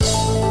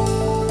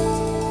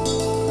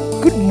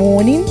Good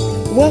morning.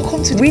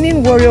 Welcome to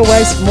Winning Warrior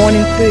Wives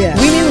Morning Prayer.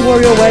 Winning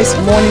Warrior Wives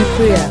Morning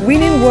Prayer.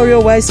 Winning Warrior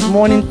Wives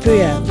Morning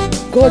Prayer.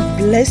 God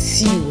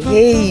bless you.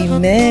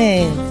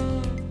 Amen.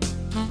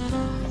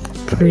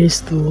 Praise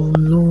the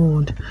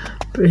Lord.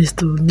 Praise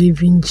the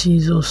living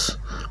Jesus.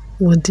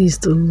 Worthy is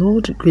the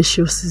Lord,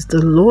 gracious is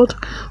the Lord,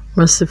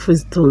 merciful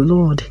is the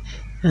Lord.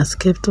 He has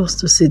kept us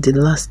to see the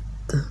last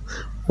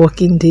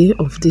working day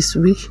of this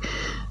week,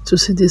 to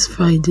see this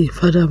Friday.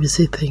 Father, we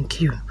say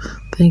thank you.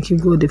 Thank you,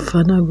 God the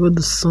Father, God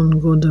the Son,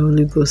 God the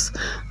Holy Ghost.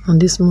 And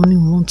this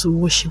morning we want to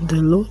worship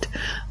the Lord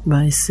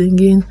by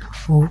singing,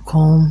 "Oh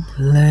come,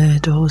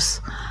 let us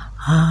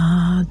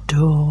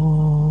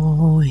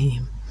adore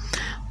Him.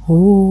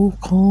 Oh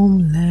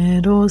come,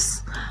 let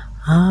us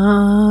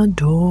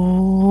adore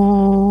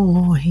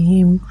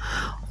Him.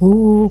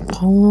 Oh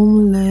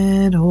come,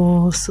 let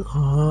us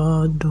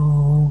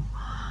adore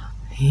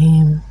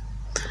Him.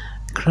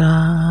 Christ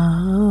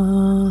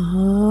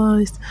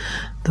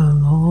the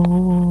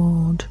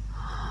Lord.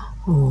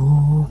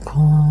 Oh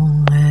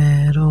come,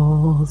 let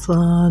us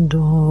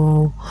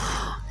adore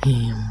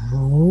Him.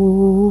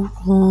 Oh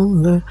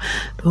come, let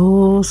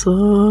us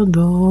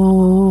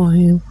adore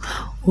Him.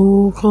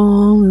 Oh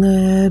come,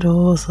 let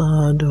us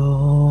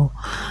adore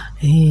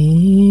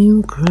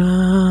Him.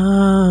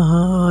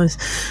 Christ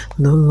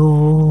the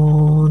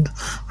Lord,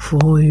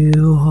 for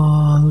you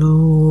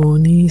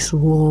alone is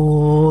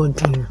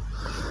worthy.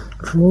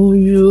 For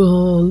you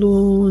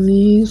alone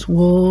is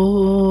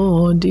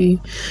worthy.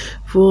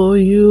 For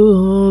you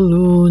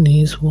alone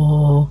is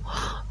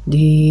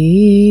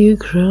worthy.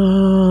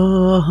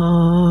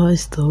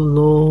 Christ the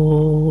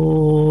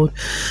Lord,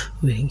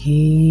 we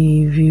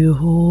give you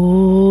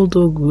all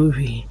the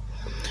glory.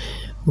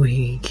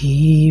 We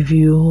give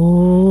you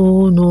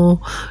honor.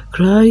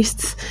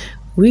 Christ,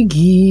 we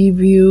give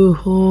you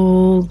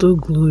all the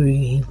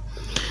glory.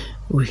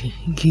 We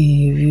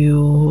give you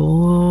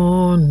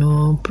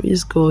honor.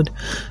 Praise God.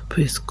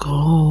 Praise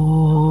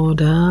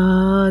God.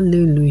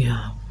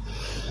 Hallelujah.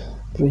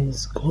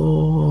 Praise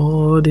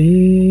God.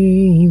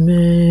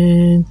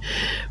 Amen.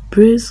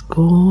 Praise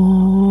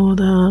God.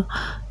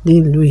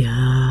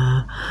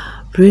 Hallelujah.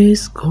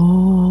 Praise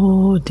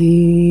God.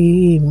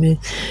 Amen.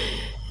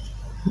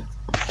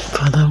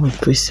 Father, we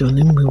praise your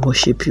name. We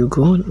worship you,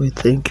 God. We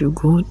thank you,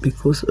 God,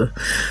 because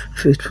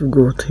faithful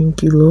God.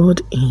 Thank you,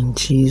 Lord, in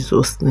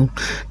Jesus' name.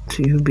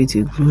 To you be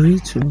the glory,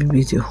 to you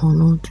be the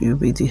honor, to you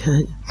be the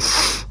head.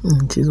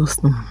 In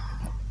Jesus' name.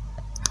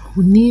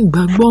 Ní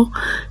ìgbàgbọ́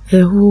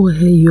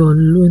ẹ̀yọ̀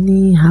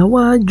lónìí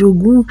àwa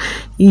jogún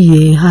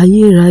ìyè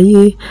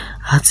ayérayé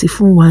àti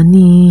fún wa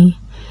ní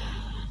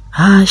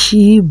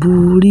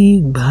àṣíborí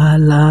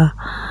ìgbàlà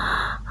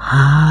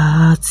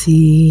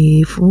àti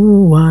fún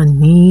wa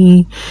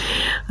ní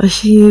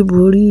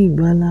àṣíborí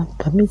ìgbàlà.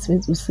 Permit me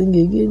to sing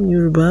again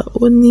Yorùbá.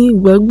 Ó ní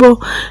ìgbàgbọ́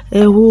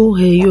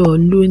ẹ̀yọ̀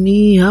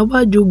lónìí àwa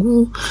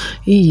jogún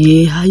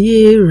ìyè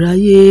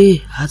ayérayé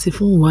àti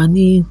fún wa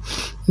ní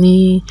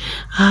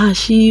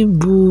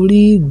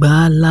àṣíborí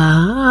ìgbàlà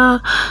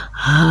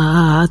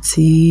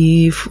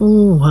àti fún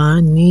wa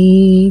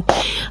ní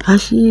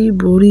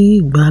àṣíborí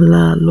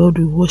ìgbàlà. Lord,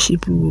 we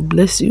worship you, we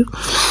bless you.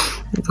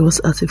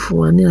 Because àti fún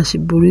wa ní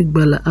àṣíborí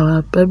ìgbàlà.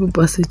 Our Bible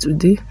passage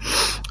today,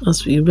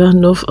 as we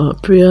round off our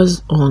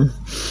prayers on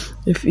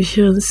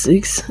Ephesians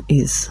 6,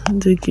 is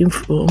taken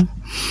from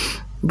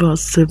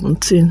verse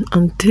 17.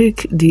 And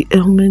take the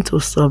helmet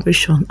of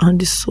salvation and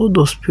the sword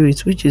of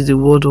spirit, which is the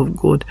word of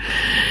God.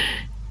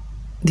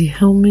 The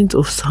helmet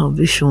of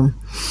salvation.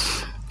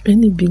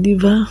 Any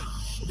believer,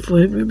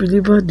 for every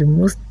believer, the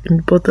most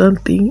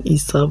important thing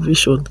is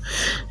salvation.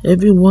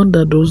 Everyone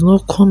that does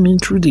not come in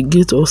through the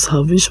gate of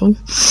salvation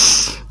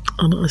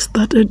and has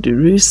started the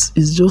race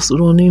is just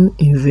running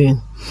in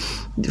vain.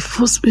 The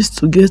first place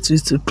to get to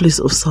is the place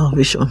of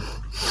salvation.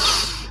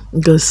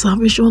 The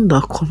salvation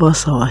that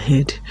covers our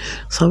head.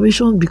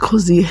 Salvation,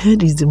 because the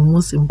head is the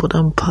most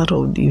important part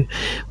of the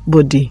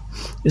body.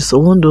 If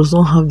someone does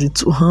not have the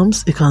two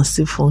arms, it can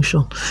still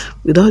function.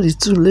 Without the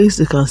two legs,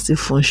 it can still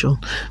function.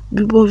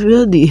 But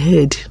without the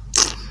head,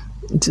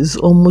 it is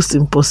almost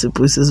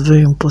impossible. It is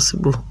very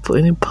impossible for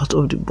any part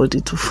of the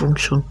body to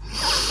function.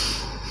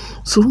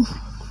 So,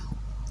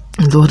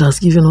 God has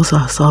given us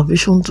our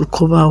salvation to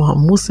cover our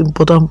most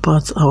important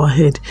parts, our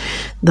head.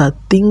 That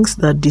things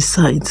that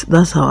decide,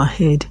 that's our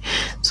head.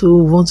 So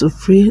we want to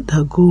pray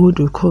that God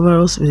will cover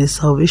us with His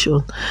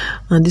salvation.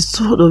 And the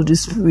sword of the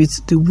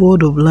Spirit, the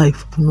word of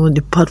life, will not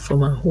depart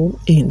from our home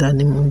in the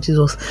name of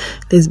Jesus.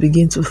 Let's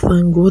begin to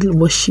thank God,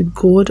 worship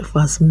God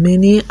for as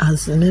many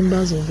as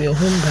members of your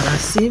home that are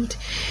saved.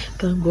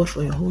 Thank God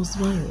for your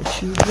husband, your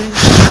children,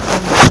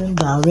 them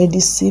that are already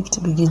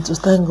saved. Begin to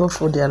thank God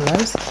for their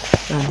lives,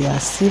 that they are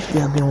saved. They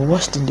have been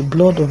washed in the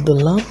blood of the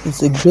Lamb.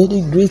 It's a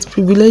very great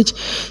privilege.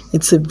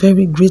 It's a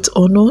very great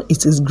honor.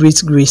 It is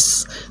great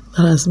grace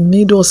that has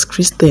made us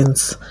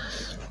Christians.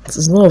 It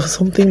is not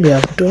something we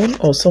have done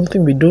or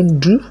something we don't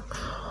do.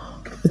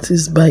 It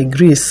is by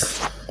grace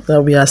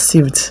that we are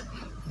saved.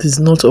 It is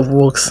not of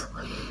works.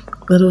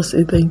 Let us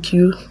say thank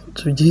you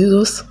to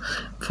Jesus.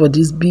 for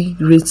this big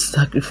great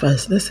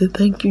sacrifice. Let's say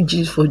thank you,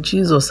 Jesus, for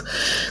Jesus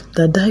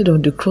that died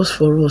on the cross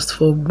for us,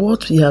 for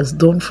what he has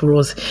done for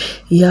us.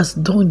 He has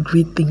done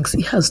great things.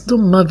 He has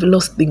done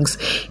marvelous things.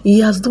 He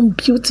has done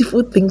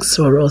beautiful things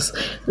for us.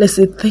 Let's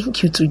say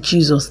thank you to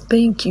Jesus.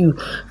 Thank you.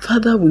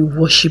 Father, we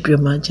worship your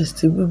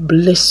majesty. We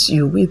bless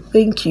you. We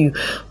thank you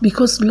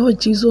because Lord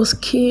Jesus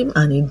came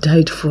and he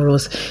died for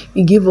us.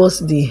 He gave us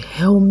the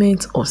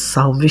helmet of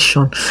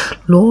salvation.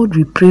 Lord,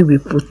 we pray we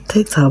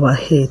protect our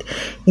head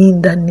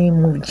in the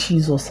name of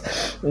Jesus.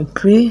 We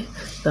pray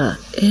that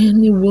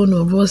any one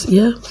of us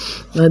here,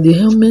 that the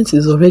helmet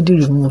is already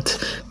removed,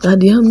 that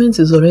the helmet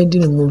is already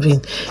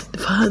removing.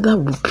 Father,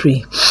 we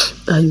pray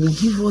that you will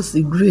give us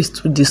the grace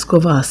to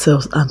discover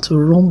ourselves and to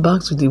run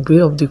back to the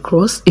way of the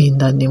cross in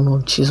the name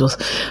of Jesus.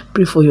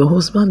 Pray for your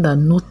husband that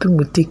nothing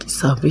will take his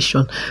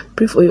salvation.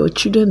 Pray for your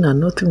children that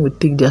nothing will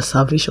take their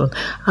salvation.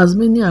 As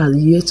many are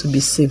yet to be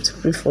saved,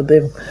 pray for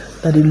them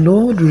that the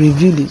Lord will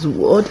reveal his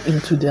word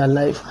into their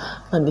life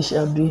and they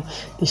shall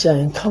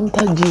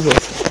encounter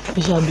Jesus.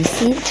 They shall be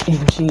saved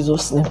in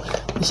Jesus' name.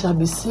 They shall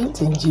be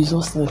saved in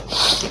Jesus' name.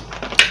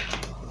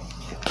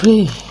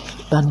 Pray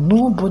that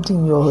nobody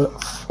in your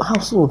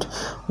household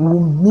will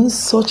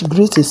miss such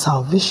great a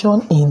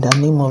salvation in the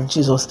name of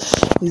Jesus.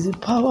 It's the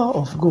power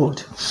of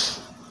God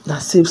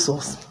that saves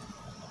us.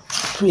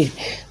 Pray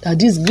that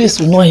this grace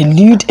will not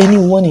elude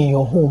anyone in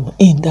your home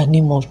in the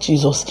name of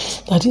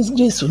Jesus. That this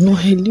grace will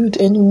not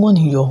elude anyone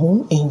in your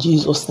home in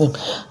Jesus' name.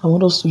 I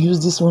want us to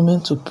use this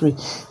moment to pray.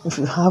 If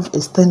you have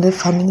extended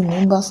family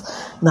members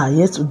that are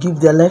yet to give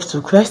their life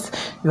to Christ,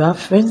 you have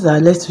friends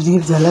that are yet to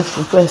give their life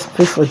to Christ,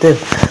 pray for them.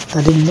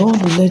 That the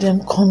Lord will let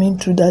them come in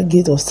through that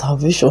gate of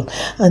salvation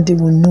and they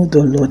will know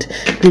the Lord.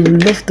 They will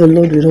love the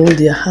Lord with all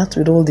their heart,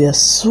 with all their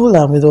soul,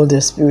 and with all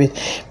their spirit.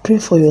 Pray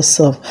for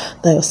yourself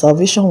that your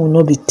salvation will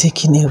not be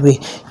taken away.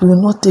 You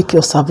will not take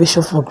your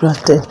salvation for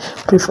granted.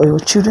 Pray for your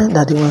children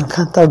that they will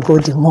encounter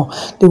God the more.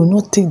 They will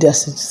not take their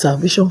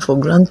salvation for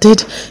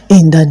granted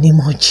in the name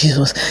of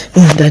Jesus.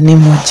 In the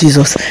name of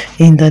Jesus.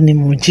 In the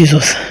name of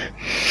Jesus.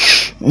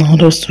 I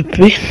want us to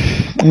pray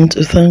and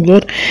to thank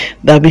God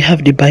that we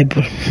have the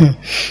Bible.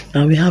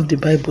 And we have the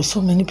Bible. So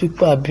many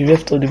people are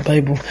bereft of the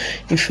Bible.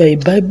 If you're a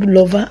Bible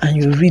lover and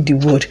you read the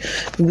word,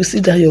 you will see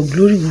that your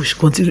glory will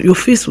continue. Your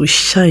face will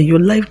shine. Your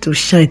life will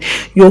shine.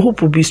 Your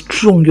hope will be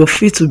strong. Your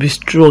faith will be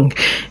strong.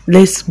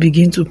 Let's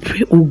begin to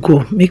pray. Oh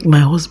God, make my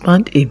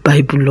husband a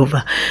Bible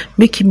lover.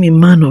 Make him a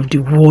man of the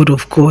word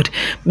of God.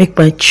 Make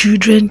my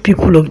children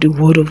people of the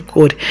word of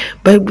God.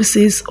 Bible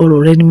says,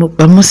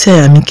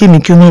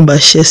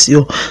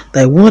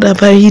 thy word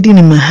have I hidden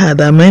in my heart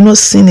that I might not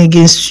sin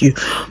against you.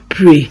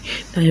 Pray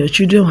that your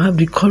children will have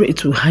the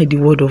courage to hide the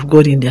word of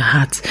God in their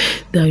hearts.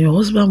 That your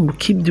husband will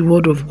keep the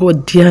word of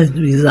God dear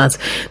in his heart.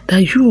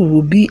 That you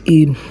will be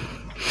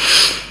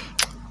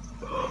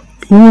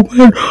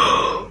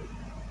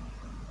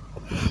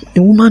a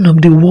woman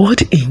of the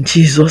word in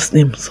Jesus'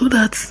 name, so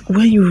that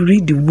when you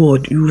read the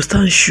word, you will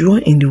stand sure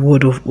in the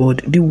word of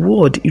God. The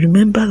word, you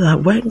remember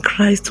that when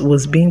Christ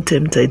was being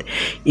tempted,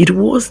 it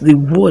was the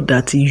word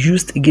that he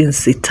used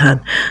against Satan,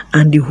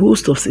 and the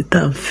host of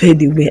Satan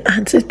fell away,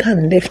 and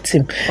Satan left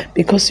him,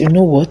 because you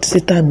know what?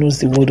 Satan knows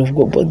the word of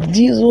God, but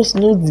Jesus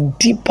knows the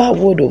deeper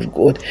word of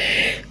God.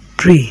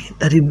 Pray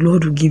that the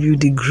Lord will give you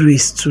the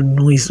grace to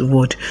know his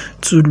word,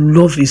 to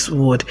love his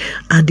word,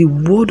 and the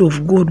word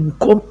of God will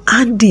come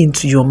handy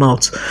into your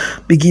mouth.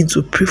 Begin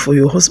to pray for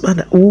your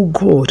husband. Oh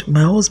God,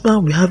 my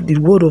husband will have the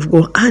word of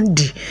God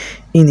handy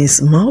in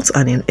his mouth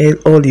and in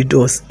all he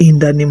does, in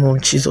the name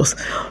of Jesus.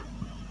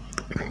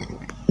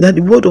 That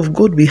the word of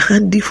God be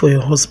handy for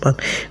your husband.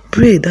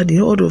 Pray that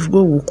the word of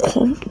God will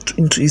come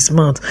into his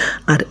mouth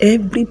at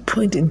every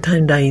point in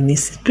time that he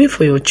needs it. Pray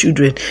for your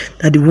children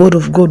that the word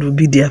of God will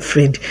be their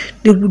friend.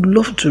 They would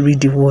love to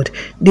read the word.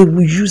 They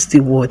will use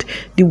the word.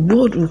 The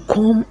word will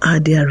come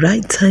at their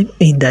right time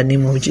in the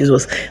name of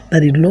Jesus.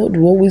 That the Lord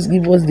will always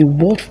give us the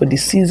word for the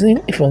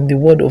season from the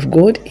word of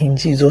God in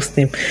Jesus'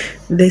 name.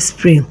 Let's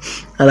pray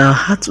that our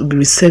hearts will be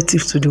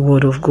receptive to the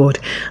word of God,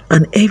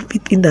 and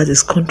everything that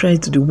is contrary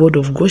to the word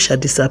of God shall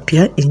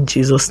disappear in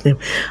Jesus' name.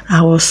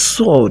 Our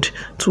sword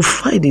to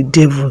fight the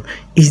devil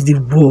is the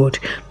word.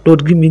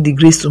 Lord, give me the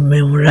grace to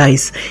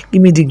memorize.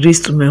 Give me the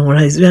grace to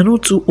memorize. We are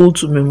not too old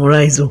to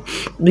memorize.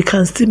 We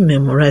can still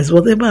memorize.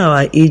 Whatever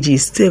our age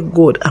is, tell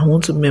God, I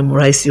want to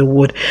memorize your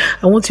word.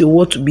 I want your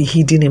word to be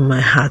hidden in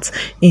my heart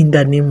in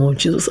the name of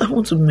Jesus. I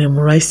want to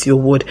memorize your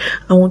word.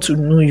 I want to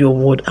know your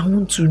word. I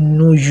want to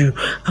know you.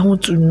 I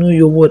want to know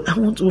your word. I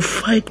want to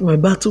fight my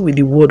battle with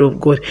the word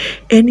of God.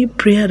 Any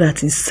prayer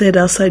that is said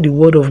outside the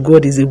word of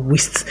God is a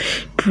waste.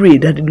 Pray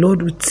that the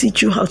Lord will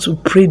teach you how to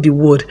pray the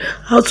word,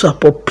 how to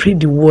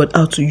appropriate the word,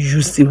 how to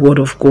use the word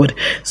of God,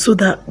 so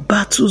that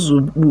battles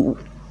will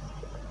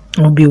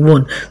be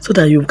won, so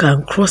that you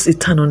can cross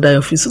Satan under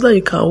your feet, so that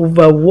you can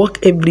overwalk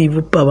every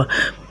evil power.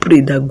 pray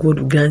that God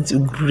will grant you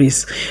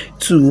grace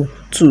to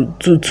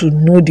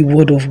know the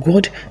word of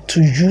God,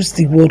 to use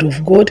the word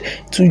of God,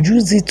 to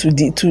use it to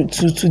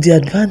the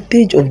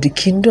advantage of the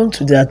kingdom,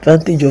 to the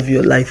advantage of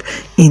your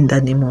life, in the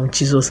name of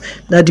Jesus.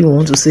 Daddy, we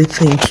want to say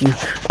thank you.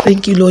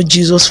 Thank you, Lord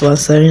Jesus, for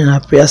answering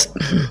our prayers.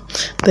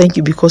 Thank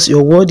you because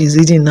your word is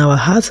hidden in our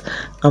hearts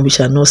and we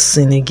shall not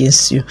sin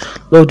against you.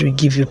 Lord, we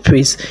give you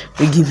praise.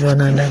 We give you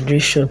honor and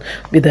adoration.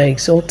 Be thou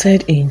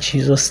exalted in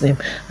Jesus' name.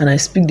 And I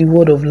speak the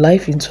word of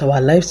life into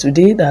our lives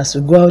today, that as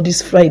we go out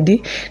this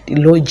Friday, the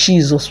Lord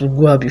Jesus will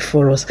go out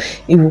before us.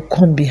 He will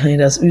come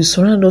behind us. He will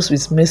surround us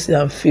with mercy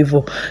and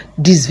favor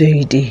this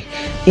very day.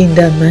 In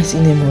the mighty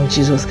name of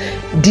Jesus,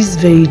 this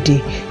very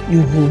day,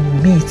 you will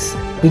meet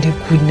with the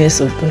goodness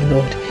of the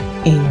Lord.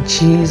 In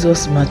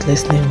Jesus'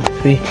 matchless name we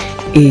pray.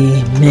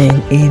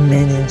 Amen.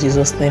 Amen. In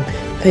Jesus' name.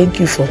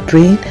 Thank you for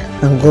praying,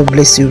 and God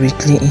bless you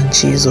richly in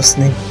Jesus'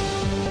 name.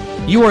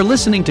 You are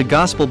listening to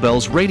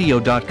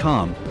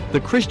GospelBellsRadio.com, the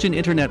Christian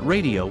internet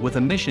radio with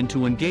a mission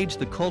to engage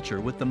the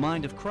culture with the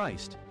mind of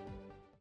Christ.